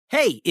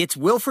Hey, it's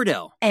Will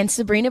Friedle. And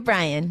Sabrina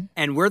Bryan.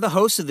 And we're the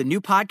hosts of the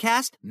new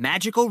podcast,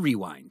 Magical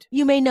Rewind.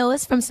 You may know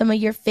us from some of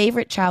your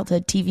favorite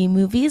childhood TV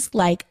movies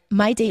like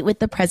My Date with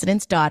the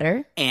President's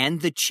Daughter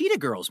and the Cheetah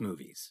Girls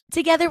movies.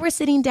 Together, we're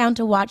sitting down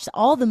to watch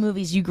all the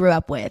movies you grew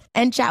up with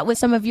and chat with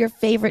some of your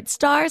favorite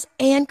stars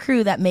and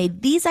crew that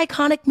made these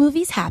iconic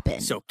movies happen.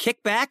 So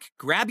kick back,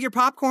 grab your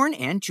popcorn,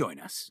 and join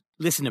us.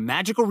 Listen to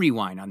Magical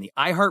Rewind on the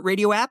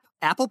iHeartRadio app,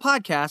 Apple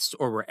Podcasts,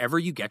 or wherever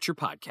you get your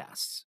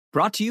podcasts.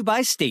 Brought to you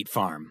by State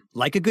Farm.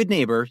 Like a good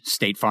neighbor,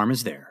 State Farm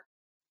is there.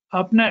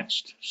 Up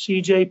next,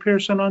 C.J.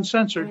 Pearson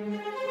Uncensored,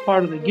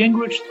 part of the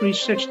Gingrich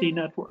 360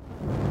 Network.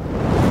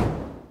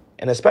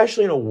 And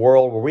especially in a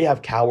world where we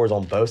have cowards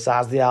on both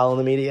sides of the aisle in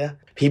the media,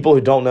 people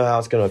who don't know how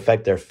it's going to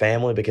affect their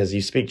family, because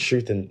you speak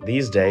truth in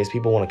these days,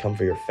 people want to come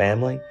for your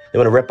family. They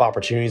want to rip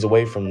opportunities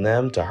away from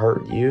them to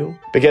hurt you,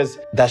 because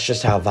that's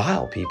just how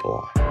vile people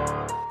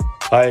are.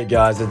 Hi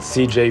guys, it's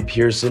C.J.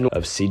 Pearson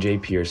of C.J.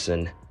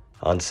 Pearson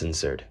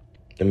Uncensored.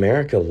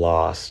 America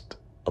lost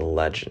a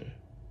legend,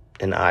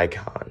 an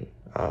icon,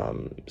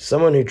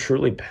 someone who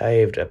truly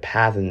paved a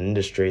path in the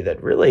industry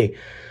that really,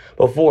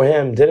 before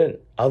him, didn't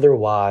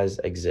otherwise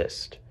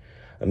exist.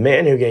 A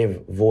man who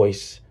gave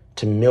voice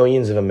to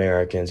millions of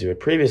Americans who had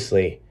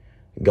previously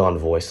gone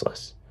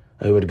voiceless,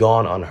 who had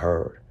gone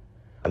unheard.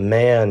 A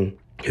man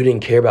who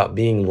didn't care about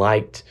being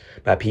liked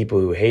by people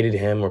who hated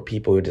him or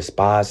people who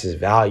despised his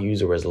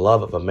values or his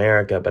love of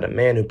America, but a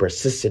man who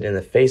persisted in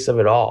the face of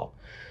it all.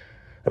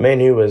 A man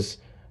who was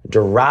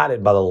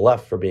derided by the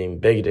left for being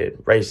bigoted,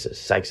 racist,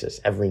 sexist,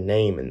 every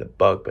name in the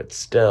book, but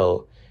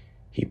still,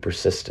 he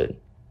persisted.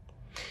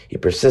 He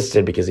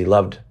persisted because he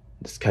loved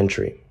this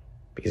country,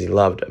 because he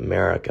loved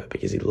America,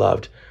 because he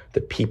loved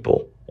the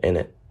people in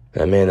it.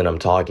 And the man that I'm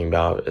talking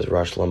about is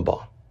Rush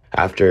Limbaugh.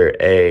 After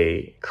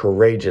a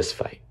courageous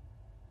fight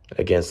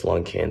against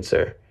lung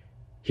cancer,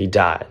 he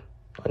died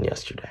on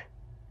yesterday.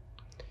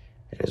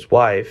 And his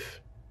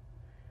wife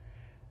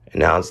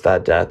announced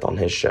that death on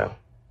his show.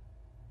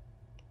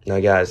 Now,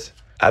 guys,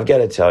 I've got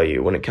to tell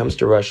you, when it comes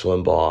to Rush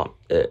Limbaugh,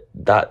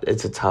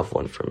 it's a tough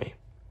one for me.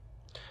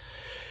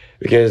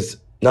 Because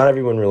not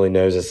everyone really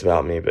knows this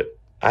about me, but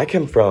I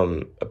come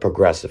from a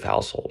progressive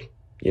household.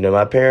 You know,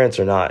 my parents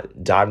are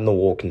not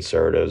dyed-in-the-wool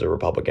conservatives or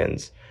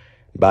Republicans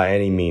by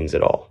any means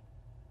at all.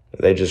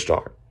 They just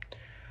aren't.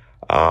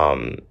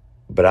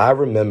 But I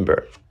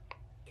remember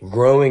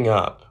growing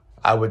up,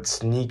 I would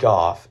sneak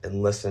off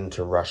and listen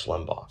to Rush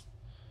Limbaugh.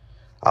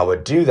 I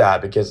would do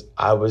that because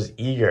I was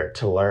eager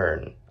to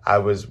learn. I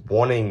was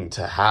wanting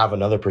to have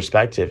another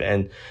perspective.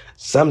 And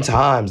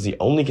sometimes the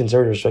only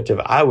conservative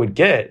perspective I would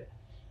get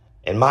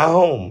in my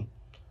home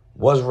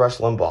was Rush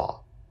Limbaugh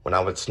when I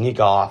would sneak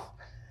off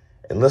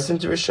and listen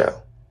to his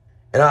show.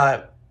 And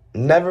I'm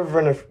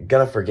never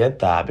gonna forget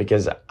that,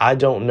 because I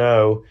don't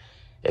know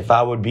if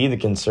I would be the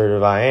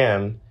conservative I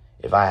am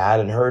if I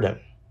hadn't heard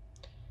him,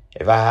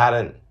 if I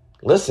hadn't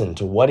listened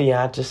to what he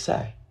had to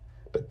say.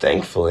 But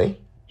thankfully,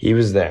 he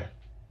was there.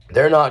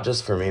 They're not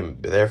just for me,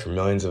 but they're for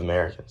millions of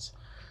Americans.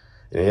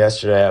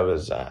 Yesterday, I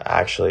was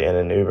actually in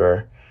an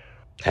Uber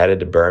headed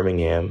to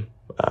Birmingham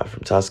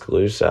from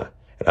Tuscaloosa.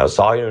 And I was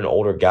talking to an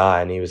older guy,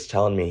 and he was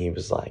telling me, he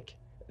was like,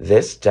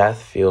 this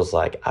death feels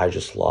like I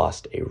just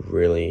lost a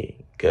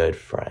really good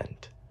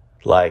friend.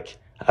 Like,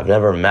 I've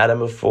never met him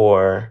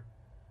before,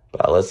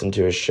 but I listen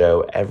to his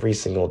show every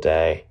single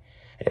day,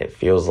 and it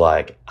feels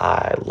like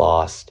I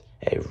lost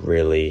a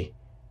really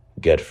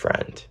good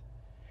friend.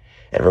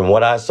 And from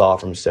what I saw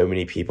from so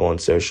many people on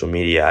social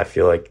media, I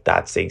feel like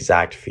that's the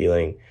exact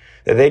feeling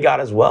that they got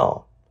as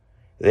well.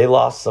 They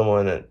lost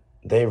someone that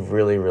they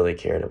really, really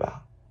cared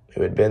about,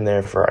 who had been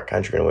there for our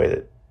country in a way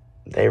that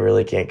they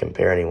really can't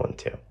compare anyone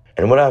to.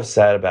 And what I've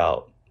said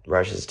about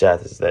Rush's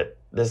death is that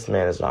this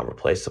man is not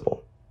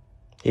replaceable.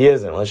 He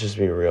isn't. Let's just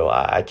be real.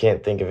 I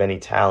can't think of any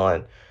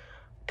talent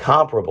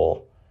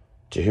comparable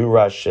to who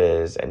Rush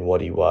is and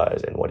what he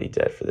was and what he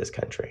did for this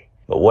country.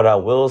 But what I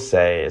will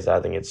say is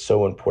I think it's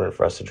so important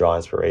for us to draw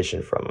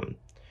inspiration from him.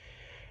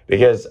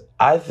 Because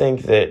I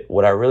think that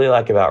what I really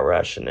like about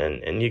Rush,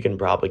 and you can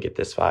probably get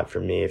this vibe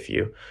from me if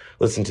you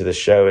listen to the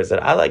show, is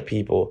that I like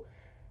people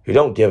who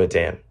don't give a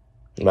damn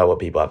about what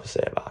people have to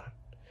say about him,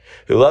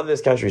 who love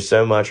this country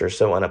so much, or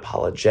so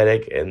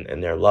unapologetic in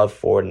their love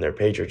for it and their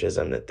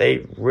patriotism, that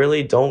they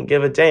really don't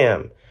give a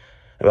damn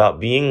about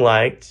being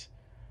liked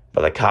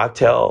by the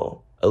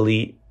cocktail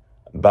elite,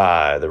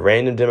 by the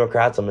random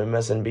Democrats on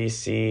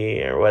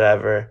MSNBC or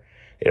whatever.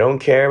 They don't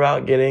care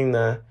about getting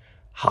the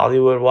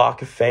Hollywood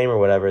Walk of Fame or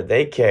whatever.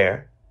 They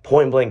care,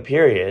 point blank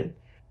period,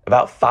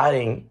 about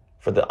fighting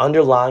for the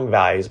underlying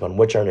values upon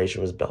which our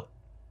nation was built.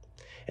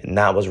 And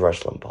that was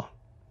Rush Limbaugh.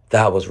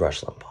 That was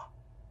Rush Limbaugh.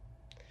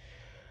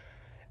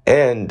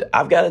 And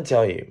I've got to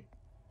tell you,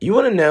 you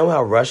want to know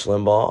how Rush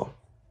Limbaugh,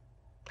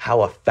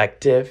 how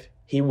effective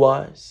he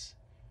was,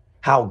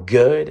 how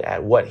good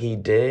at what he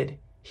did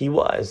he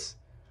was?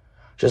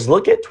 Just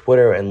look at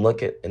Twitter and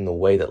look at in the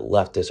way that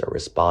leftists are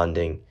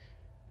responding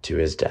to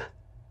his death.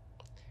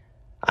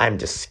 I'm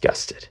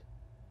disgusted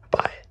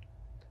by it.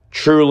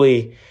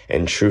 Truly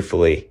and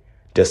truthfully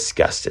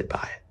disgusted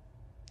by it.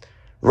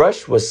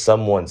 Rush was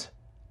someone's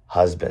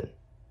husband.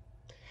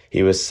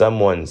 He was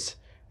someone's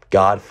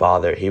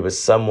godfather. He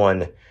was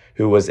someone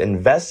who was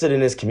invested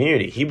in his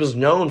community. He was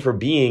known for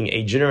being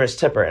a generous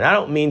tipper. And I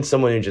don't mean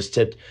someone who just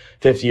tipped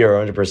 50 or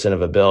 100%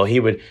 of a bill. He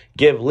would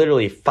give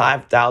literally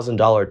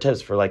 $5,000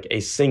 tips for like a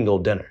single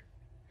dinner.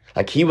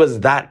 Like he was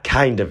that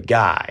kind of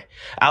guy.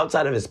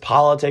 Outside of his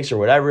politics or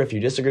whatever, if you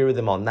disagree with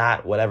him on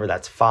that, whatever,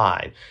 that's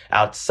fine.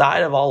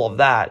 Outside of all of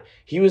that,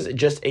 he was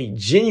just a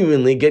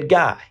genuinely good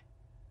guy.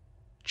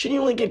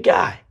 Genuinely good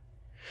guy.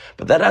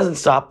 But that doesn't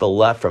stop the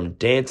left from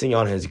dancing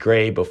on his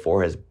grave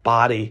before his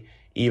body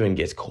even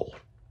gets cold.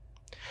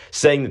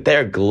 Saying that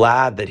they're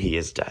glad that he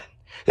is dead,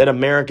 that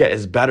America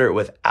is better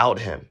without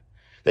him,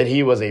 that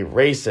he was a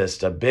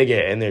racist, a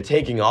bigot, and they're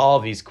taking all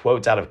of these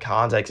quotes out of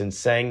context and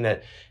saying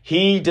that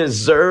he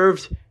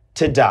deserved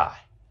to die.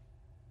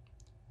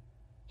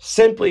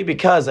 Simply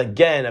because,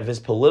 again, of his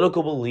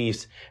political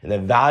beliefs and the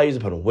values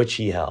upon which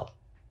he held.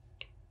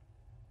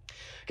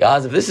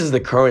 Guys, if this is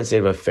the current state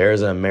of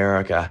affairs in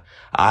America,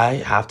 I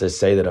have to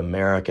say that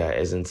America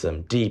is in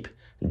some deep,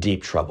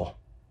 deep trouble.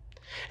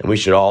 And we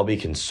should all be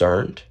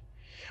concerned.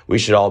 We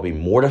should all be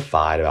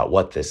mortified about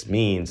what this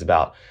means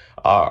about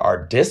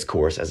our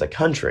discourse as a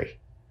country.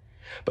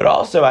 But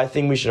also, I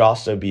think we should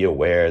also be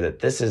aware that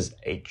this is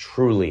a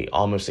truly,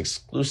 almost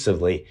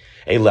exclusively,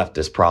 a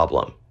leftist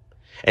problem.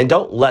 And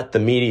don't let the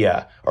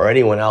media or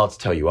anyone else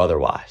tell you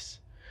otherwise.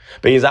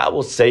 Because I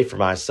will say for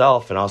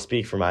myself, and I'll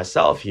speak for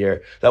myself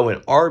here, that when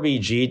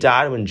RBG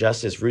died, when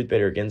Justice Ruth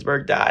Bader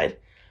Ginsburg died,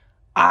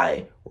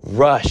 I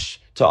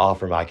rushed to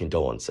offer my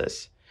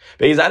condolences.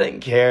 Because I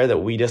didn't care that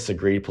we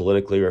disagreed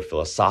politically or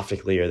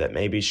philosophically, or that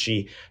maybe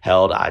she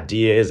held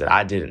ideas that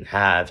I didn't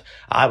have.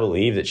 I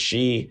believe that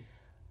she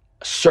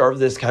served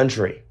this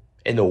country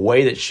in the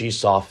way that she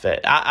saw fit.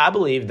 I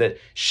believe that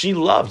she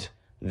loved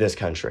this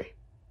country.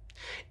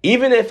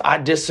 Even if I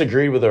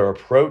disagreed with her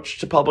approach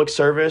to public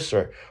service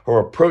or her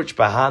approach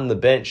behind the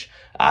bench,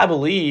 I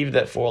believe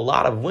that for a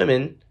lot of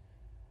women,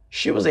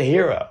 she was a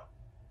hero.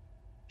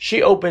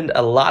 She opened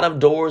a lot of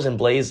doors and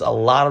blazed a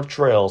lot of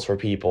trails for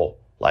people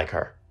like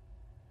her.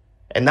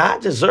 And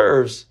that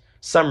deserves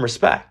some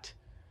respect.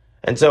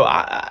 And so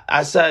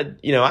I said,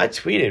 I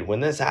tweeted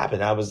when this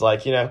happened, I was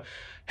like,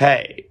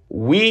 hey,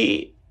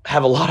 we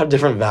have a lot of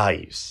different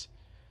values,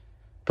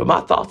 but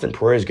my thoughts and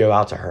prayers go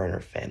out to her and her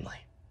family.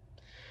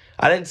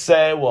 I didn't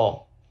say,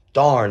 well,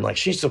 darn, like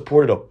she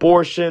supported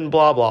abortion,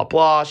 blah, blah,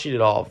 blah. She did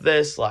all of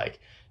this.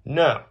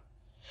 No.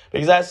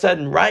 Because I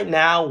said, right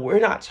now, we're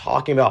not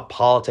talking about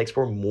politics.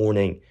 We're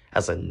mourning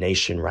as a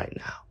nation right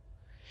now.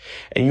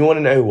 And you want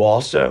to know who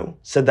also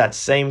said that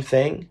same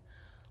thing?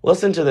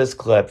 Listen to this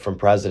clip from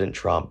President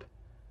Trump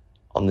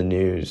on the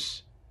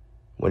news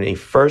when he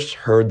first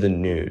heard the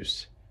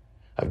news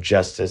of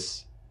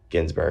Justice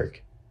Ginsburg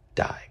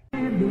dying.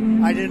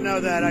 I didn't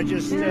know that.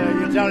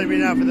 You're telling me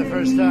now for the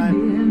first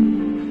time.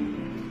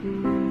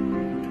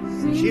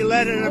 She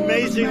led an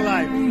amazing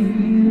life.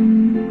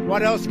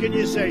 What else can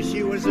you say?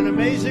 She was an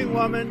amazing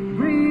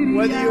woman.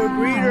 Whether you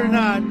agreed or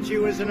not, she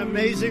was an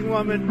amazing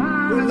woman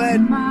who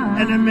led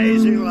an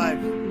amazing life.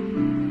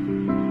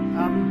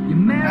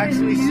 I'm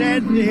actually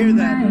sad to hear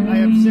that. I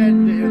am sad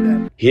to hear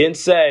that. He didn't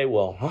say,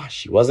 well,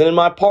 she wasn't in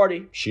my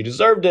party. She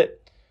deserved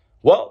it.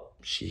 Well,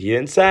 he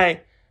didn't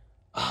say,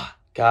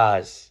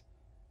 guys,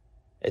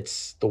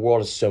 the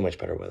world is so much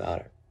better without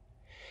her.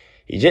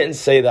 He didn't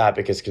say that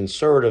because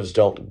conservatives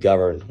don't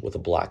govern with a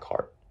black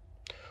heart.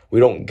 We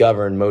don't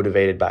govern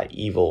motivated by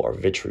evil or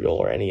vitriol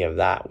or any of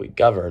that. We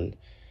govern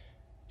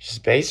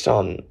just based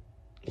on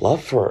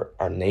love for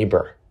our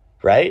neighbor,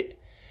 right?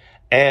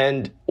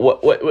 And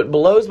what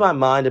blows my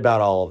mind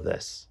about all of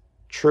this,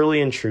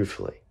 truly and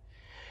truthfully,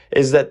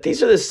 is that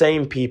these are the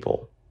same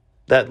people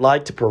that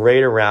like to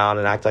parade around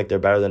and act like they're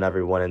better than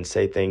everyone and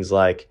say things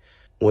like,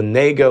 when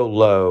they go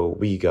low,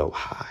 we go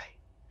high.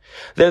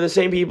 They're the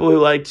same people who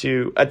like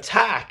to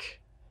attack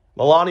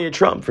Melania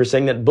Trump for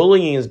saying that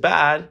bullying is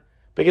bad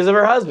because of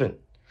her husband.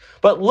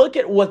 But look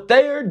at what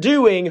they are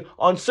doing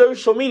on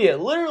social media,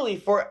 literally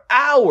for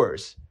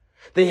hours.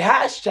 The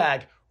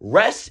hashtag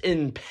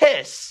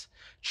 #RestInPiss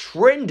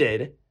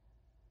trended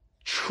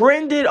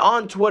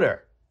on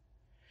Twitter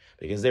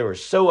because they were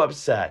so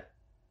upset.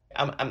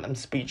 I'm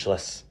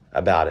speechless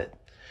about it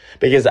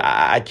because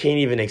I can't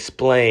even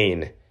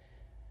explain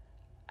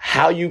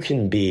how you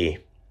can be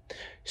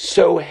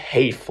so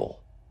hateful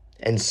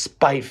and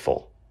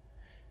spiteful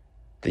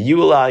that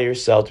you allow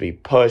yourself to be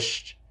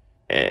pushed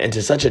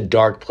into such a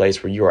dark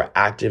place where you are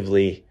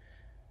actively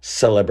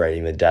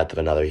celebrating the death of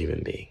another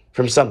human being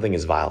from something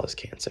as vile as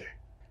cancer.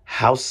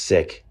 How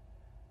sick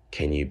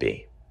can you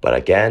be? But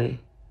again,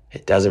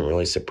 it doesn't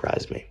really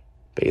surprise me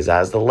because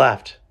as the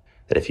left,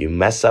 that if you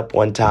mess up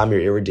one time, you're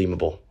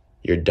irredeemable.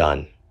 You're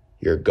done.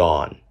 You're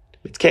gone.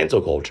 It's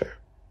cancel culture.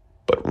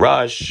 But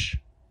Rush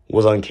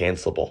was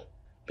uncancelable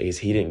because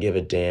he didn't give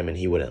a damn and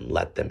he wouldn't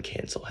let them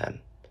cancel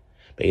him.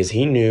 Because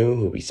he knew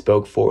who we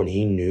spoke for and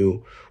he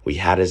knew we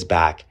had his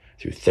back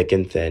through thick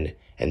and thin,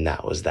 and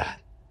that was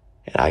that.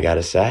 And I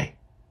gotta say,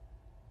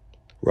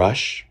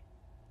 Rush,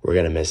 we're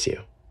gonna miss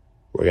you.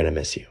 We're gonna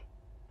miss you.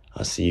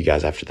 I'll see you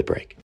guys after the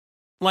break.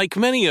 Like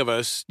many of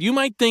us, you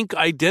might think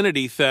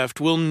identity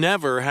theft will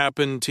never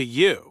happen to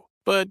you.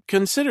 But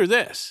consider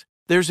this.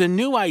 There's a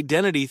new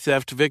identity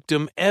theft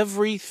victim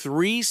every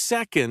 3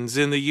 seconds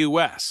in the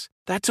U.S.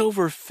 That's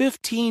over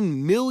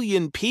 15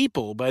 million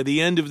people by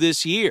the end of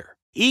this year,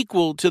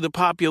 equal to the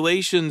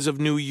populations of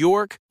New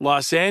York,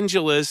 Los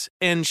Angeles,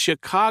 and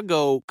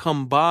Chicago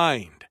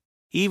combined.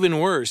 Even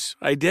worse,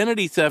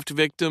 identity theft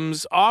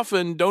victims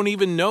often don't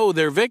even know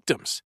they're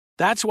victims.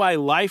 That's why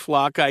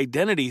LifeLock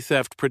Identity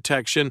Theft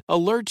Protection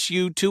alerts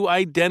you to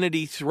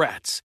identity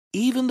threats,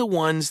 even the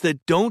ones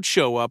that don't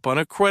show up on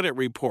a credit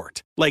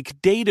report, like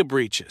data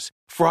breaches,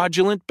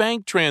 fraudulent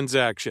bank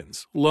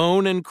transactions,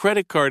 loan and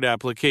credit card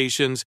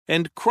applications,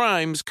 and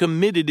crimes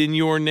committed in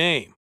your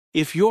name.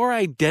 If your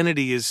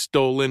identity is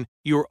stolen,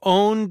 your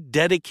own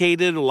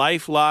dedicated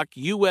LifeLock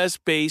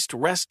U.S.-based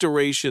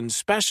restoration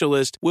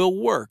specialist will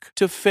work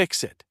to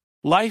fix it.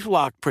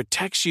 LifeLock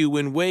protects you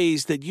in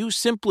ways that you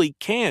simply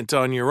can't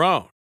on your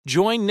own.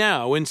 Join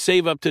now and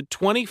save up to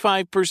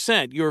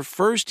 25% your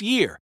first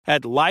year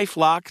at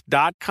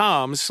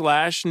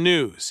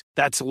LifeLock.com/news.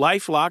 That's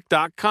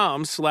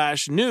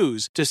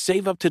LifeLock.com/news to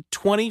save up to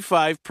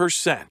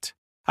 25%.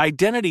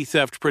 Identity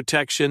theft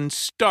protection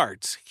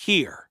starts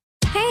here.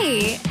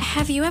 Hey,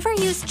 have you ever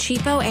used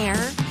Cheapo Air?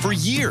 For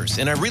years,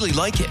 and I really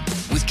like it.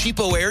 With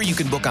Cheapo Air, you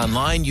can book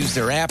online, use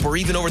their app, or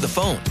even over the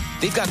phone.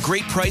 They've got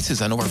great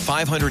prices on over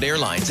 500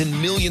 airlines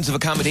and millions of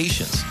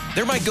accommodations.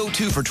 They're my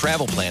go-to for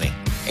travel planning.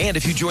 And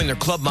if you join their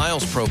Club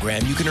Miles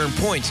program, you can earn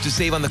points to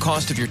save on the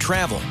cost of your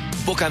travel.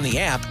 Book on the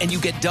app, and you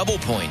get double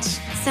points.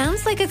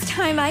 Sounds like it's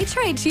time I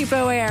tried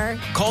Cheapo Air.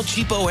 Call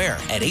Cheapo Air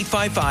at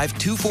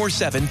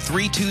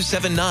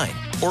 855-247-3279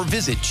 or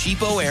visit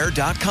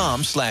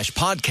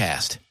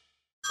cheapoair.com/podcast.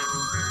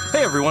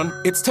 Hey everyone,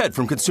 it's Ted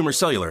from Consumer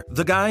Cellular,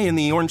 the guy in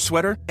the orange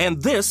sweater, and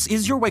this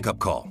is your wake-up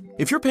call.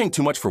 If you're paying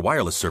too much for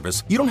wireless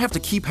service, you don't have to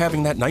keep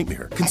having that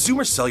nightmare.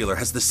 Consumer Cellular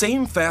has the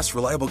same fast,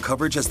 reliable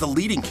coverage as the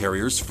leading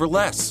carriers for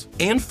less.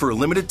 And for a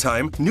limited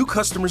time, new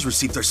customers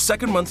receive their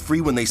second month free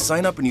when they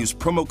sign up and use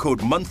promo code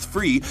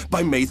MONTHFREE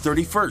by May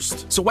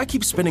 31st. So why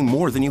keep spending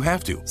more than you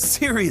have to?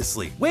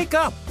 Seriously, wake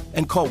up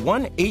and call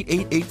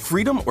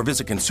 1-888-FREEDOM or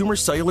visit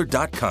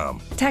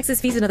consumercellular.com.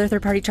 Taxes, fees, and other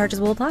third-party charges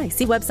will apply.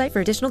 See website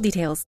for additional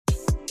details.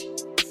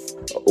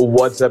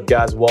 What's up,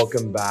 guys?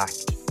 Welcome back.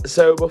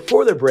 So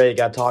before the break,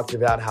 I talked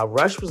about how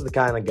Rush was the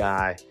kind of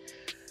guy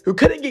who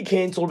couldn't get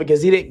canceled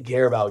because he didn't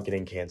care about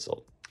getting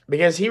canceled.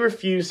 Because he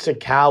refused to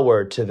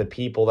cower to the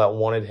people that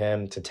wanted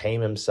him to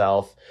tame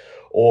himself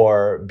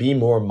or be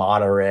more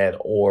moderate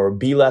or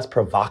be less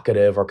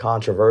provocative or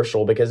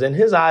controversial. Because in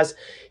his eyes,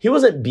 he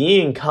wasn't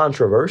being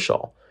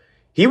controversial.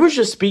 He was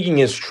just speaking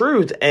his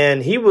truth,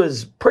 and he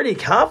was pretty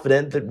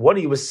confident that what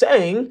he was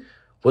saying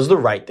was the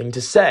right thing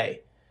to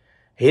say.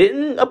 He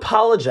didn't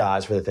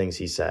apologize for the things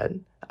he said.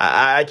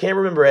 I can't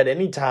remember at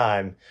any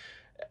time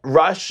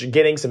Rush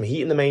getting some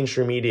heat in the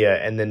mainstream media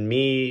and then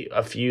me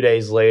a few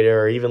days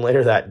later or even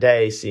later that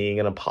day seeing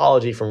an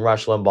apology from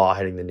Rush Limbaugh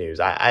hitting the news.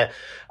 I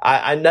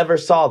never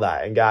saw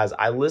that. And guys,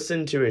 I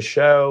listened to his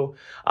show.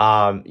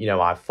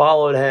 I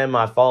followed him.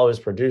 I follow his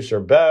producer,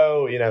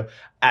 Bo.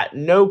 At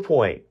no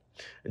point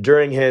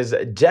during his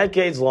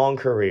decades-long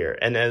career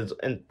and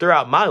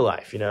throughout my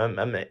life,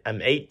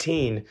 I'm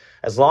 18,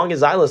 as long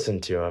as I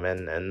listened to him,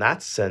 and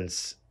that's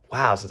since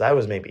I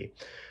was maybe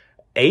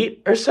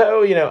 8 or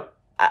so,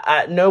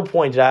 at no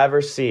point did I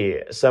ever see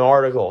some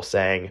article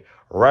saying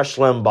Rush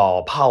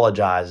Limbaugh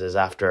apologizes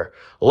after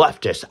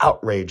leftist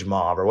outrage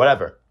mob or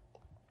whatever.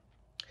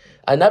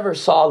 I never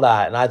saw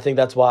that, and I think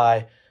that's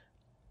why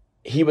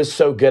he was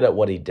so good at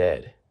what he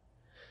did.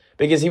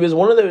 Because he was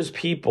one of those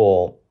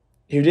people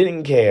who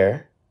didn't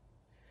care,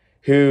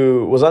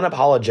 who was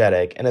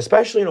unapologetic, and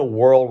especially in a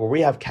world where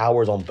we have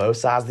cowards on both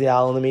sides of the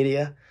aisle in the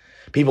media,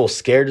 people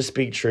scared to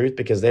speak truth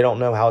because they don't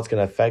know how it's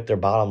going to affect their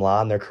bottom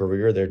line, their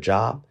career, their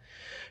job.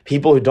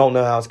 People who don't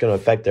know how it's going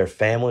to affect their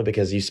family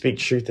because you speak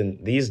truth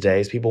in these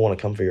days, people want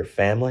to come for your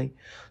family.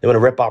 They want to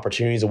rip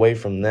opportunities away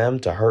from them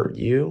to hurt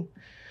you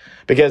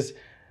because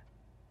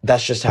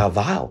that's just how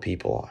vile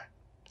people are.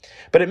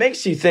 But it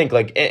makes you think,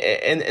 like,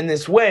 in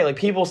this way, like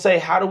people say,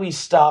 how do we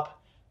stop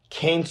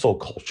cancel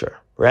culture,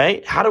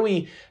 right? How do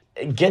we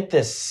get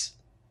this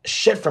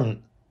shit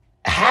from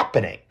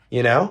happening,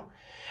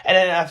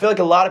 And I feel like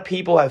a lot of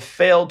people have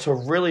failed to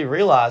really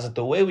realize that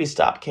the way we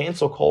stop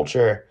cancel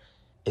culture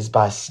is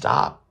by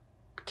stop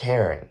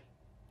caring,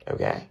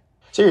 okay?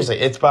 Seriously,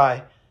 it's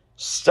by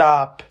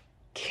stop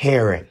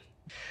caring.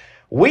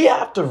 We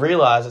have to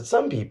realize that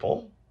some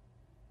people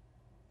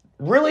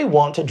really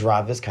want to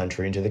drive this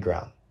country into the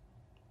ground.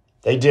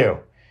 They do.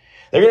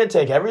 They're going to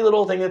take every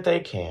little thing that they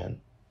can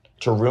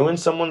to ruin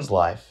someone's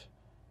life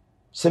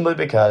simply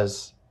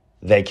because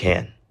they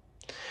can.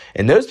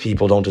 And those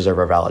people don't deserve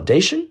our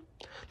validation.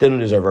 They don't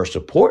deserve our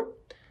support.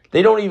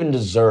 They don't even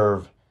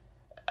deserve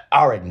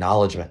our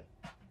acknowledgement,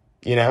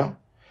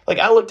 Like,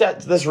 I looked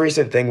at this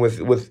recent thing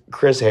with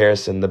Chris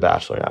Harrison, The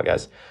Bachelor. Now,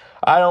 guys,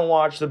 I don't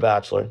watch The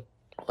Bachelor.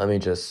 Let me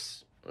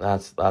just,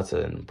 that's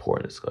an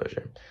important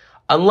disclosure.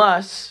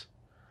 Unless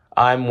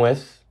I'm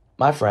with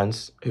my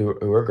friends who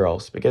are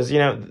girls because, you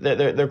know,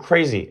 they're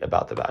crazy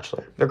about The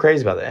Bachelor. They're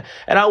crazy about that.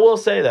 And I will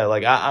say, though,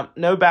 like, I'm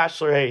no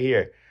Bachelor hate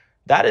here.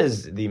 That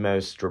is the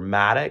most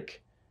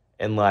dramatic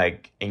and,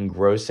 like,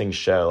 engrossing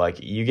show.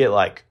 Like, you get,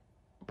 like,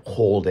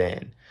 pulled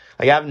in.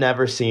 Like, I've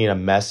never seen a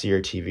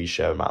messier TV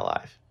show in my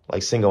life.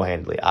 Like,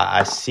 single-handedly.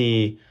 I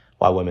see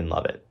why women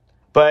love it.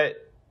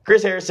 But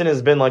Chris Harrison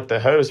has been, like, the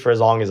host for as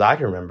long as I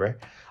can remember.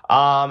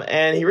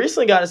 And he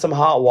recently got in some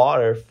hot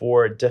water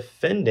for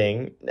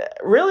defending,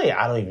 really,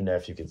 I don't even know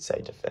if you could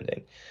say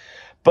defending,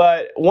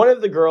 but one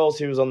of the girls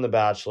who was on The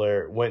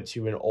Bachelor went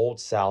to an Old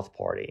South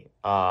party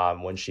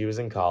when she was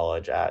in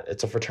college.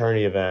 It's a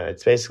fraternity event.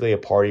 It's basically a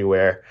party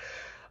where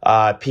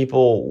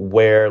people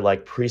wear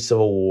like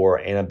pre-Civil War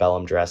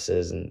antebellum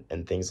dresses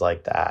and things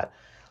like that.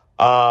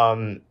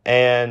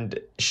 And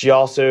she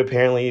also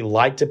apparently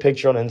liked a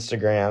picture on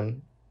Instagram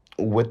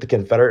with the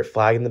Confederate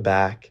flag in the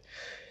back.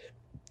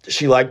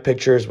 She liked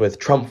pictures with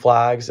Trump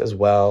flags as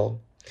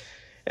well.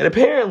 And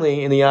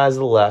apparently, in the eyes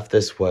of the left,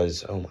 this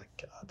was, oh my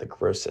God, the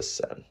grossest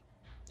sin.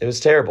 It was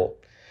terrible.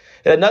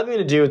 It had nothing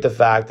to do with the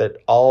fact that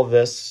all of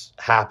this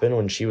happened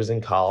when she was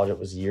in college. It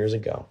was years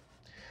ago.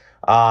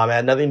 It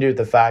had nothing to do with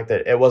the fact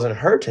that it wasn't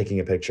her taking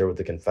a picture with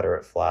the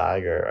Confederate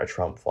flag or a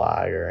Trump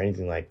flag or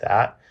anything like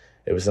that.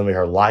 It was simply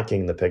her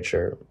liking the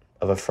picture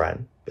of a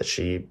friend that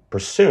she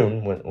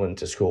presumed went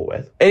to school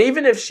with. And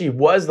even if she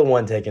was the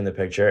one taking the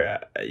picture,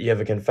 you have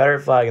a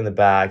Confederate flag in the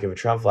back, you have a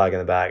Trump flag in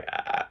the back.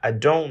 I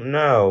don't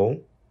know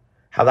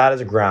how that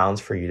is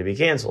grounds for you to be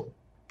canceled.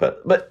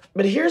 But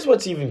here's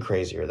what's even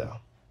crazier, though.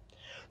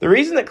 The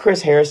reason that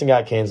Chris Harrison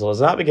got canceled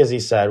is not because he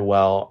said,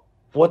 well,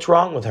 what's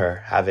wrong with her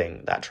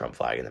having that Trump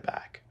flag in the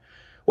back?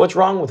 What's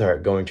wrong with her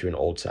going to an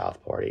Old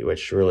South party,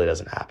 which really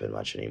doesn't happen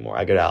much anymore?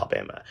 I go to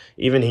Alabama.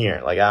 Even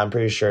here, like, I'm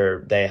pretty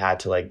sure they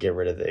had to, like, get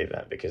rid of the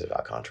event because of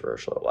how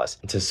controversial it was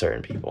to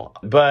certain people.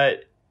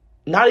 But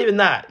not even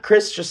that.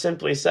 Chris just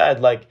simply said,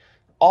 like,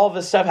 all of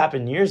this stuff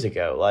happened years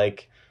ago.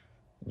 Like,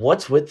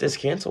 what's with this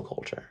cancel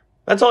culture?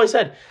 That's all he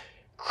said.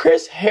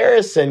 Chris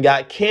Harrison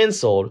got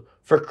canceled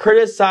for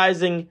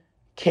criticizing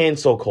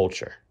cancel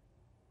culture.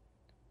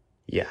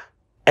 Yeah.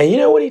 And you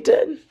know what he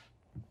did?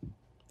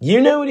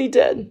 You know what he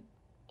did?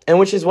 And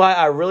which is why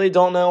I really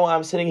don't know why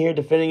I'm sitting here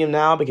defending him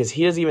now, because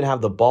he doesn't even have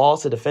the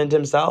balls to defend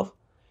himself.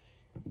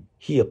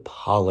 He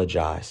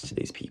apologized to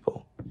these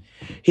people.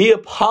 He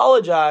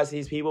apologized to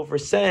these people for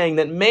saying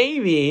that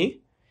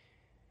maybe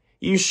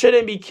you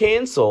shouldn't be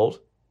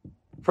canceled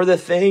for the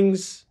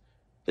things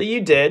that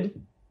you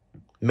did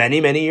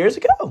many, many years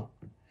ago.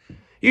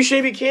 You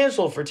shouldn't be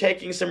canceled for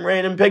taking some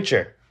random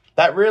picture.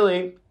 That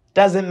really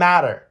doesn't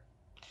matter.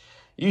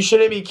 You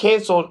shouldn't be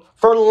canceled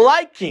for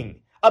liking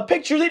a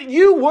picture that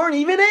you weren't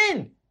even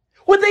in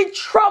with a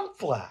Trump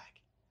flag.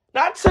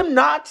 Not some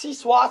Nazi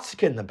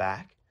swastika in the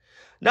back.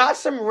 Not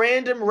some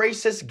random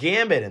racist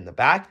gambit in the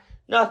back.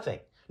 Nothing.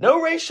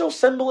 No racial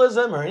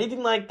symbolism or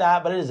anything like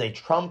that, but it is a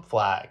Trump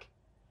flag.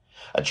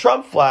 A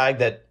Trump flag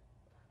that,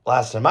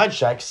 last time I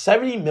checked,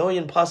 70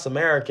 million plus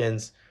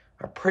Americans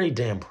are pretty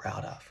damn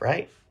proud of,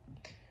 right?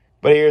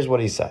 But here's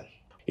what he said.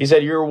 He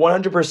said, "You're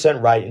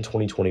 100% right in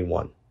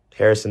 2021.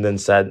 Harrison then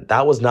said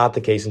that was not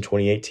the case in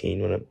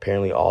 2018 when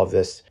apparently all of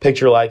this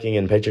picture liking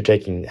and picture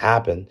taking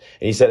happened.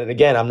 And he said, and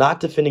again, I'm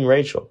not defending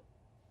Rachel.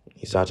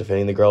 He's not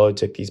defending the girl who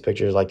took these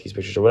pictures, like these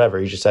pictures or whatever.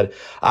 He just said,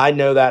 I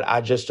know that.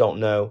 I just don't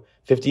know.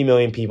 50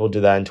 million people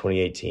did that in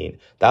 2018.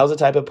 That was the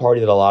type of party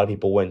that a lot of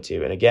people went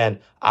to. And again,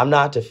 I'm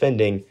not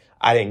defending.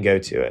 I didn't go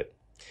to it.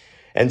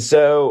 And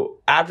so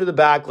after the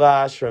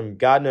backlash from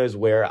God knows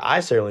where,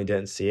 I certainly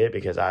didn't see it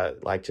because I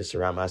like to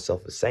surround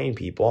myself with sane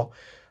people.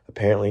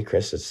 Apparently,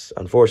 Chris is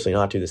unfortunately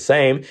not do the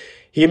same.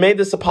 He made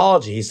this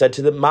apology. He said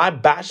to my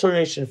Bachelor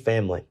Nation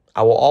family,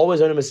 I will always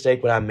own a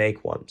mistake when I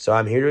make one. So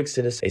I'm here to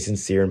extend a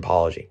sincere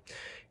apology.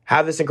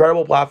 Have this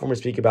incredible platform to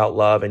speak about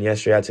love, and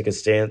yesterday I took a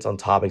stance on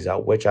topics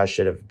about which I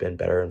should have been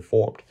better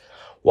informed.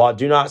 While I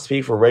do not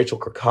speak for Rachel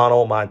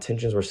Kirkconnell, my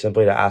intentions were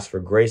simply to ask for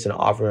grace and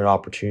offer an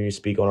opportunity to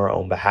speak on our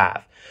own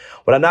behalf.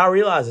 What I now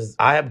realize is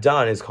I have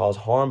done is cause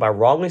harm by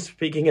wrongly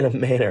speaking in a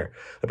manner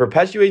that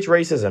perpetuates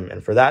racism,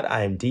 and for that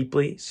I am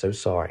deeply so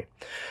sorry.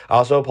 I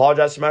also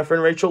apologize to my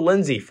friend Rachel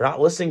Lindsay for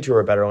not listening to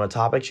her better on a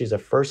topic she has a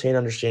first-hand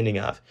understanding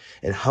of,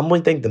 and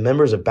humbly thank the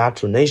members of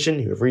Bachelor Nation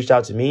who have reached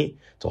out to me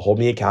to hold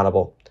me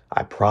accountable.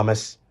 I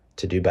promise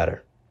to do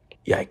better.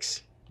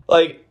 Yikes.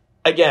 Like,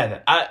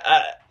 again,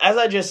 as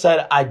I just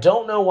said, I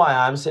don't know why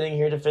I'm sitting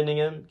here defending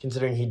him,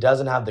 considering he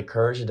doesn't have the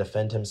courage to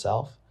defend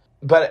himself.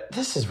 But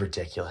this is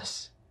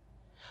ridiculous.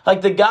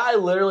 Like, the guy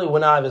literally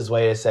went out of his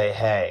way to say,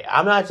 hey,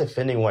 I'm not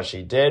defending what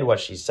she did, what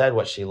she said,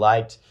 what she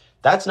liked.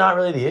 That's not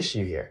really the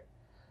issue here.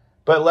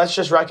 But let's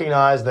just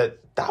recognize that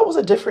that was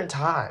a different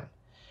time.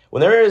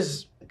 When there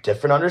is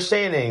different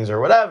understandings or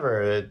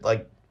whatever,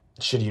 like,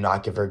 should you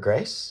not give her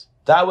grace?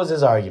 That was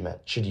his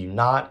argument. Should you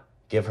not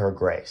give her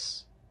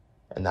grace?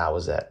 And that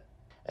was it.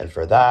 And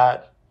for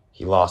that,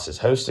 he lost his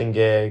hosting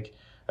gig.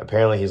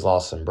 Apparently, he's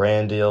lost some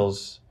brand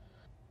deals.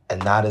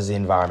 And that is the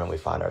environment we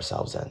find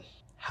ourselves in.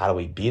 How do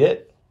we beat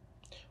it?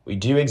 We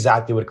do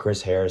exactly what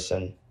Chris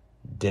Harrison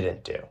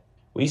didn't do.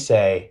 We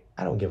say,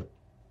 I don't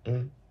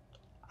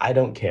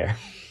care.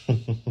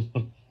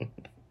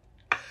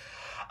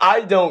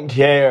 I don't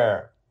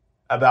care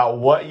about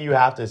what you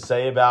have to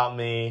say about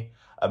me,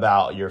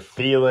 about your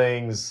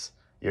feelings,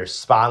 your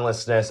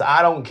spinelessness.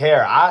 I don't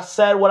care. I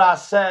said what I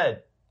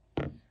said.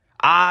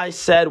 I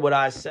said what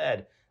I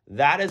said.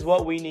 That is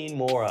what we need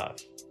more of.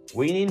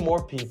 We need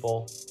more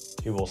people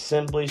who will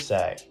simply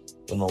say,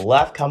 when the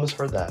left comes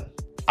for them,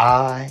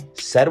 I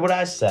said what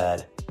I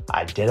said,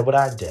 I did what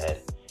I did,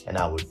 and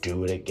I would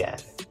do it again.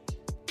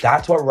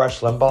 That's what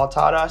Rush Limbaugh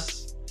taught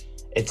us.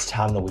 It's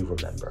time that we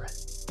remember it.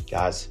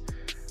 Guys,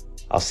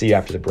 I'll see you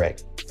after the break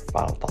for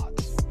final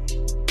thoughts.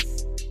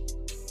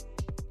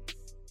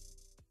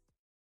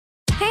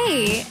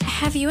 Hey,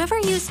 have you ever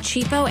used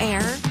Cheapo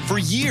Air? For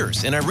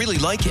years, and I really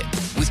like it.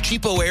 With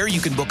Cheapo Air,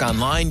 you can book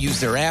online, use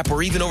their app,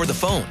 or even over the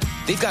phone.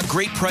 They've got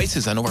great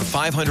prices on over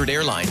 500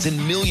 airlines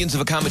and millions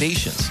of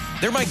accommodations.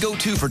 They're my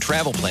go-to for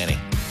travel planning.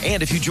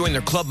 And if you join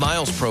their Club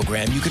Miles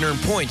program, you can earn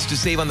points to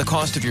save on the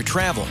cost of your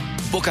travel.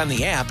 Book on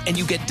the app, and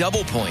you get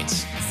double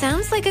points.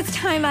 Sounds like it's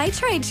time I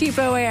tried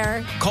Cheapo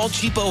Air. Call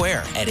Cheapo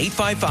Air at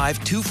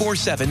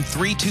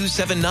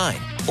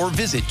 855-247-3279 or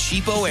visit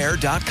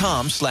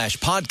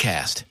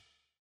cheapoair.com/podcast.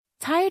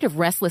 Tired of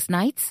restless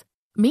nights?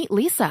 Meet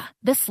Leesa,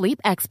 the sleep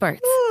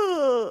experts.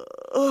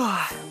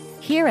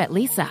 Here at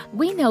Leesa,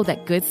 we know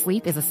that good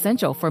sleep is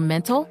essential for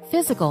mental,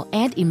 physical,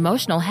 and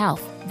emotional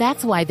health.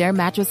 That's why their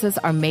mattresses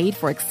are made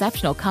for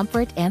exceptional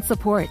comfort and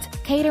support,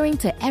 catering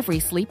to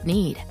every sleep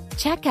need.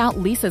 Check out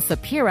Leesa's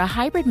Sapira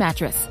Hybrid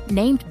Mattress,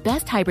 named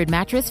Best Hybrid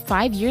Mattress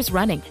 5 years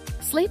running.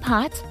 Sleep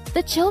hot?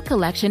 The Chill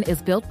Collection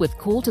is built with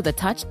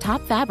cool-to-the-touch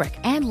top fabric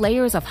and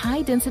layers of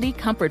high-density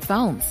comfort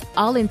foams,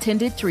 all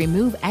intended to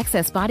remove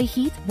excess body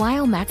heat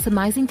while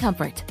maximizing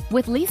comfort.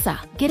 With Leesa,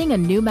 getting a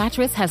new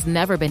mattress has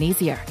never been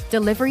easier.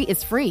 Delivery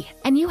is free,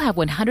 and you have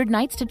 100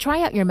 nights to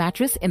try out your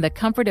mattress in the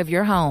comfort of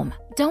your home.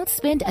 Don't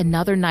spend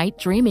another night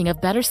dreaming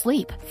of better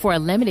sleep. For a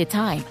limited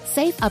time,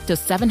 save up to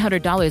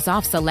 $700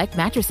 off select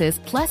mattresses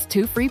plus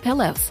 2 free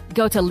pillows.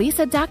 Go to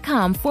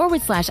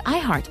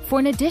leesa.com/iHeart for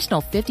an additional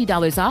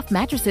 $50 off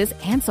mattresses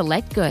and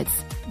select goods.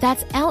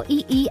 That's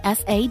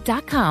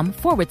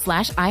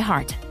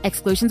LEESA.com/iHeart.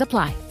 Exclusions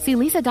apply. See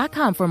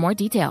leesa.com for more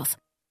details.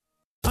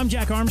 I'm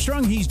Jack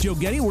Armstrong. He's Joe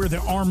Getty. We're the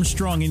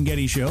Armstrong and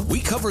Getty Show. We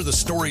cover the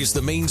stories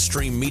the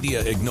mainstream media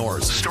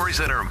ignores. Stories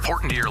that are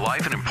important to your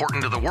life and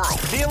important to the world.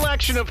 The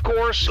election, of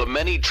course. The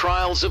many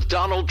trials of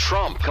Donald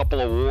Trump. Couple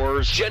of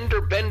wars.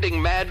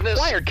 Gender-bending madness.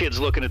 Why are kids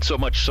looking at so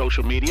much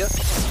social media?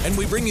 And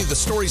we bring you the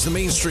stories the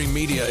mainstream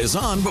media is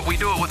on, but we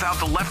do it without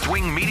the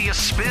left-wing media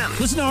spin.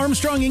 Listen to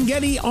Armstrong and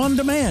Getty on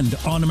demand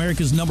on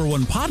America's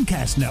 #1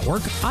 podcast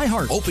network,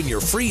 iHeart. Open your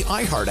free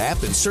iHeart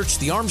app and search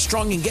the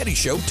Armstrong and Getty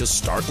Show to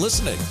start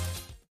listening.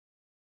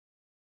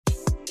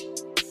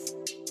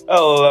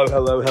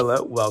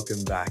 Hello.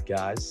 Welcome back,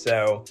 guys.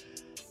 So,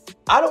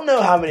 I don't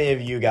know how many of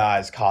you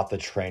guys caught the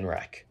train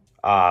wreck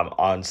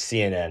on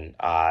CNN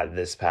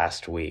this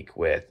past week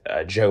with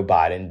Joe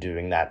Biden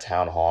doing that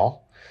town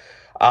hall.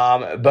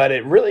 But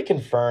it really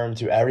confirmed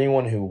to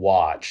everyone who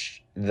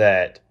watched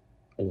that,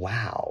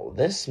 wow,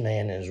 this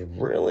man is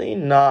really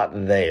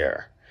not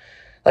there.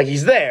 Like,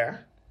 he's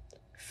there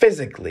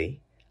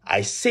physically.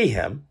 I see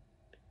him.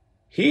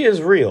 He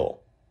is real.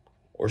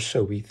 Or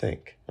so we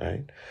think,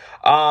 right?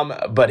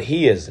 But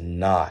he is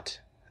not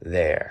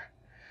there.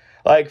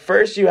 Like,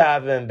 first you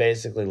have him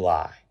basically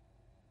lie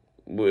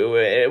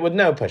with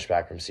no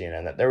pushback from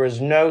CNN that there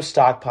was no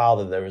stockpile,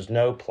 that there was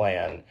no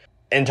plan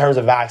in terms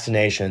of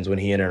vaccinations when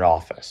he entered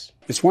office.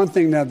 It's one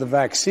thing to have the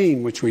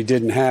vaccine, which we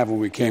didn't have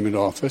when we came into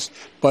office,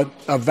 but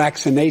a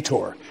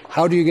vaccinator.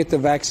 How do you get the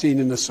vaccine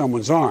into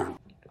someone's arm?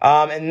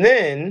 And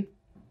then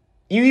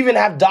you even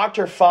have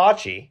Dr.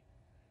 Fauci,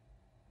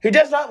 who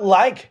does not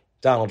like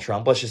Donald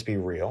Trump, let's just be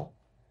real,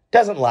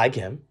 doesn't like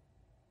him,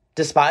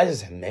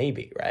 despises him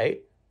maybe, right?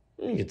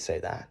 You could say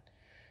that.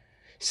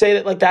 Say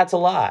that like that's a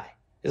lie.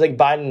 It's like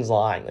Biden's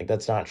lying. Like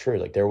that's not true.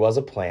 Like there was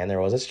a plan,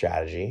 there was a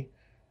strategy.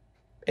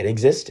 It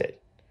existed.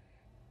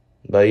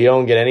 But you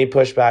don't get any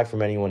pushback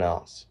from anyone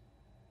else.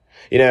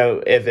 You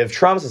know, if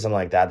Trump said something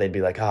like that, they'd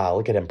be like,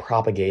 look at him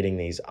propagating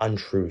these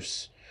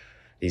untruths,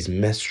 these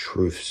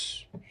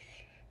mistruths.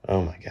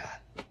 Oh my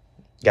God.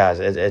 Guys,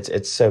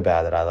 it's so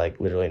bad that I like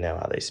literally know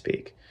how they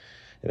speak.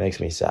 It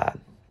makes me sad.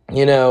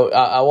 You know,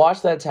 I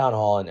watched that town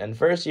hall, and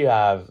first you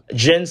have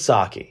Jen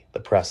Psaki, the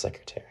press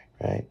secretary,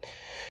 right?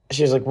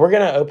 She's like, we're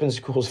going to open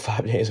schools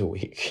 5 days a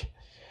week.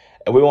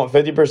 And we want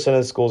 50% of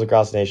the schools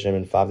across the nation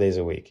open 5 days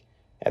a week.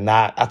 And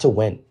that's a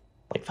win.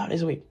 Like 5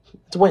 days a week.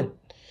 It's a win.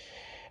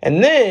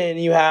 And then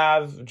you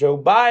have Joe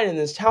Biden in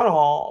this town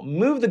hall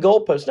move the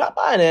goalpost, not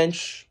by an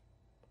inch,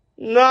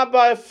 not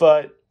by a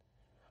foot,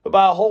 but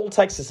by a whole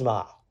Texas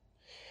mile.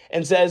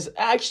 And says,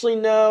 actually,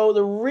 no,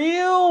 the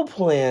real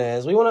plan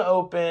is we want to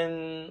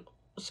open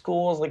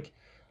schools, like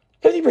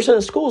 50%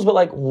 of schools, but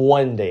like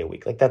 1 day a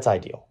week. Like, that's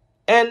ideal.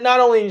 And not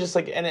only just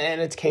like, and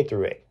it's K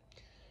through 8.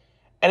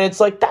 And it's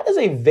like, that is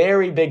a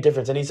very big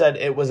difference. And he said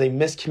it was a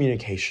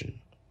miscommunication.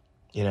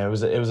 You know,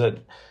 it was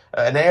an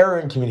error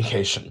in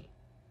communication.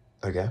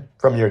 Okay.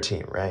 From your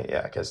team, right?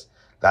 Yeah, because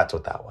that's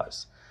what that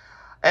was.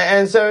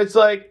 And so it's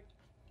like,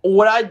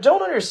 what I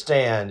don't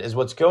understand is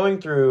what's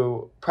going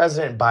through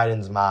President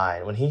Biden's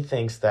mind when he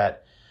thinks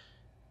that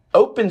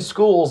open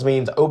schools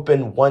means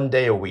open 1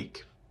 day a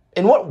week.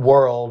 In what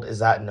world is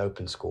that an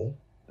open school?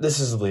 This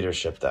is the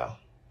leadership, though,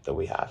 that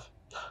we have.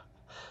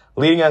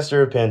 Leading us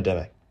through a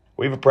pandemic.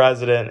 We have a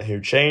president who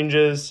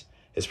changes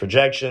his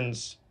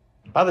projections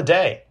by the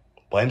day,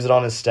 blames it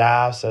on his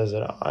staff, says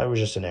that it was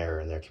just an error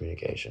in their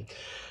communication.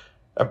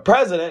 A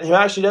president who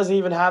actually doesn't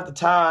even have the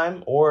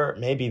time, or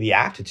maybe the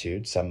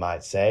aptitude, some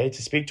might say,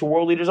 to speak to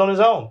world leaders on his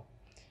own.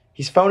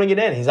 He's phoning it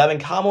in. He's having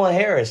Kamala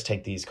Harris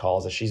take these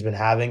calls that she's been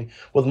having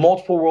with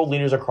multiple world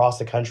leaders across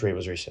the country, it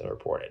was recently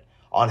reported,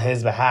 on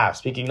his behalf,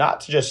 speaking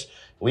not to just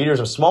leaders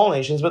of small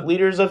nations, but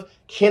leaders of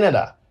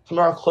Canada, some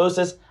of our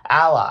closest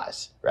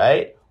allies,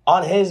 right?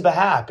 On his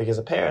behalf, because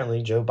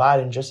apparently Joe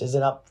Biden just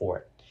isn't up for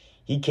it.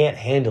 He can't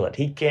handle it.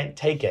 He can't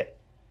take it.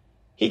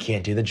 He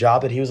can't do the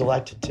job that he was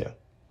elected to.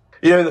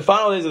 You know, in the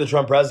final days of the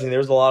Trump presidency, there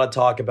was a lot of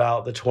talk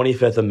about the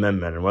 25th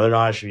Amendment and whether or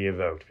not it should be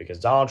invoked, because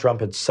Donald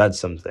Trump had said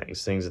some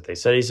things that they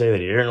said he said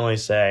that he didn't really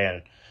say,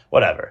 and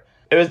whatever.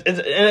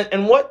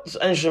 And what's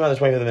interesting about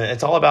the 25th Amendment,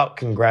 it's all about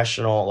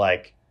congressional,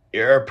 like,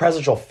 your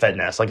presidential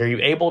fitness. Like, are you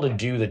able to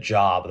do the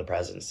job of the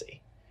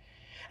presidency?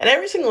 And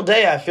every single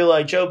day, I feel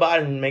like Joe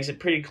Biden makes it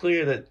pretty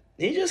clear that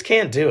he just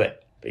can't do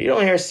it. But you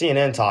don't hear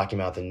CNN talking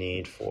about the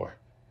need for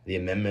the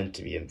amendment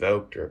to be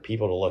invoked or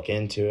people to look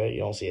into it. You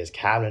don't see his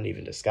cabinet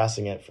even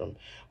discussing it from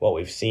what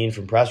we've seen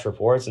from press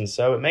reports. And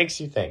so it makes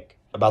you think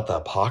about the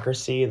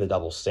hypocrisy, the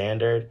double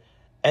standard,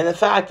 and the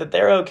fact that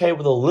they're okay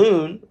with a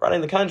loon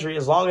running the country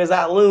as long as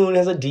that loon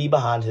has a D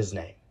behind his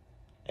name.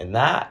 And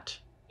that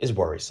is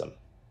worrisome.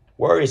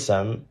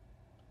 Worrisome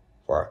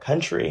for our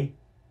country,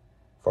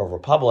 for a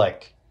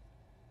republic,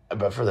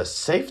 but for the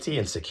safety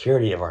and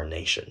security of our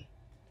nation.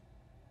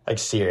 Like,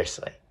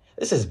 seriously,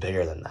 this is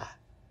bigger than that.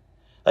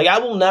 Like, I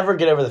will never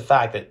get over the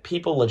fact that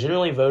people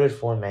legitimately voted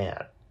for a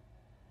man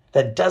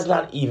that does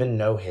not even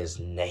know his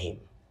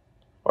name,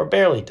 or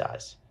barely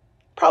does.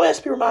 Probably has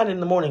to be reminded in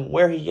the morning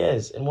where he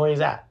is and where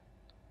he's at.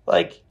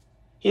 Like,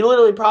 he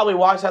literally probably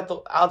walks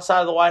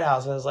outside of the White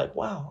House and is like,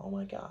 wow, oh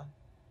my God.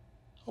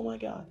 Oh my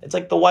God. It's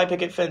like the white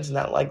picket fence in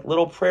that, like,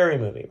 little Prairie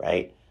movie,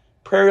 right?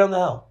 Prairie on the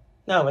Hill.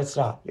 No, it's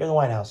not. You're in the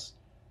White House.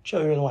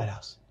 Joe, you're in the White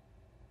House.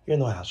 You're in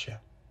the White House, Joe.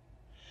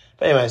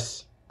 But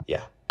anyways,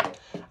 yeah, I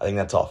think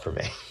that's all for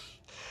me.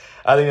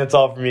 I think that's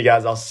all from me,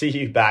 guys. I'll see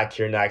you back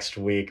here next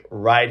week,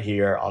 right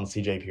here on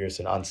CJ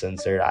Pearson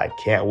Uncensored. I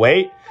can't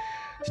wait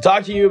to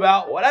talk to you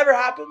about whatever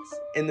happens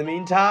in the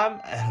meantime,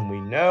 and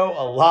we know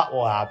a lot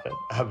will happen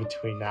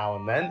between now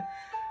and then.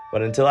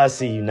 But until I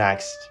see you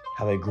next,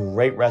 have a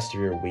great rest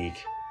of your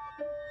week,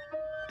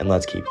 and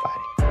let's keep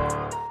fighting.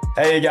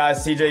 Hey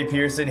guys, CJ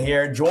Pearson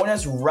here. Join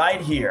us right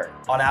here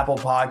on Apple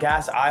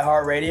Podcasts,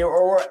 iHeartRadio,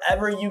 or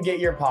wherever you get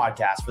your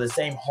podcasts for the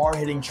same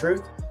hard-hitting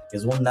truth,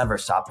 because we'll never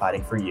stop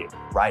fighting for you.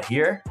 Right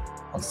here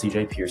on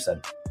CJ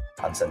Pearson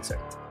Uncensored.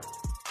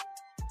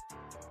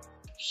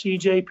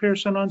 CJ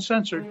Pearson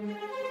Uncensored,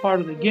 part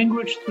of the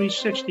Gingrich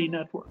 360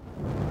 Network.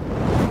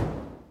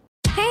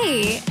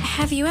 Hey,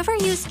 have you ever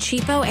used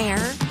Cheapo Air?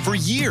 For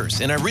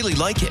years, and I really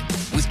like it.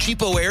 With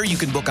Cheapo Air, you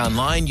can book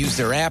online, use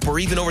their app, or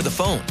even over the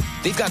phone.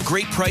 They've got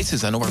great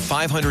prices on over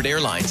 500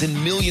 airlines and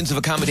millions of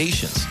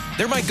accommodations.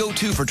 They're my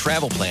go-to for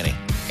travel planning.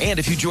 And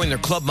if you join their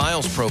Club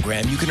Miles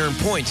program, you can earn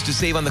points to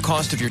save on the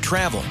cost of your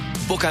travel.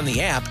 Book on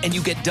the app and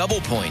you get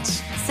double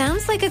points.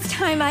 Sounds like it's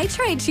time I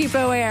tried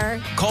Cheapo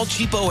Air. Call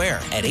Cheapo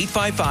Air at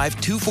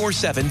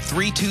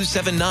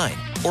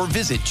 855-247-3279 or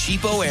visit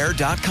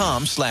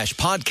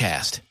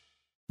cheapoair.com/podcast.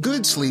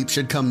 Good sleep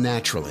should come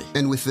naturally,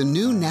 and with the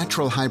new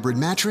Natural Hybrid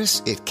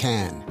mattress, it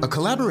can. A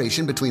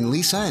collaboration between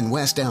Lisa and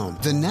West Elm,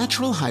 the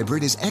Natural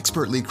Hybrid is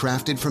expertly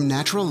crafted from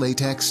natural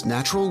latex,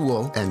 natural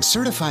wool, and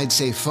certified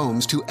safe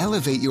foams to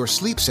elevate your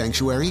sleep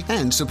sanctuary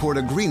and support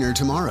a greener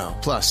tomorrow.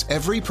 Plus,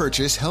 every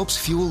purchase helps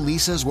fuel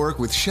Lisa's work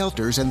with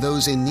shelters and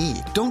those in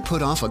need. Don't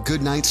put off a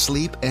good night's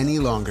sleep any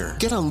longer.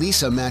 Get a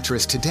Lisa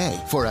mattress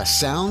today for a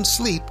sound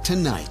sleep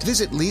tonight.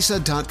 Visit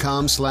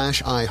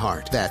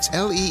lisa.com/iHeart. That's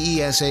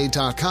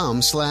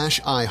LEESA.com/iHeart.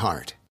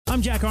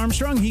 I'm Jack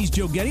Armstrong. He's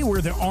Joe Getty.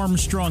 We're the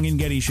Armstrong and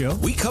Getty Show.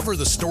 We cover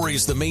the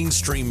stories the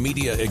mainstream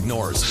media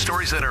ignores.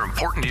 Stories that are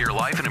important to your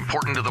life and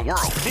important to the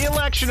world. The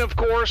election, of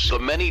course. The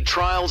many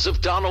trials of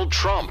Donald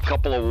Trump.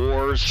 Couple of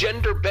wars.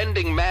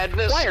 Gender-bending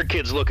madness. Why are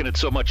kids looking at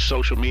so much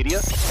social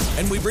media?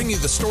 And we bring you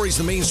the stories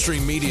the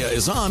mainstream media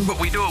is on, but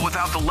we do it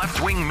without the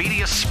left-wing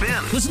media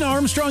spin. Listen to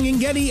Armstrong and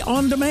Getty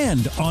on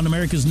demand on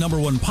America's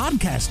 #1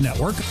 podcast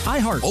network,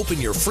 iHeart.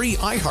 Open your free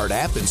iHeart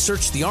app and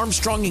search the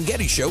Armstrong and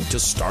Getty Show to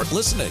start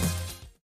listening.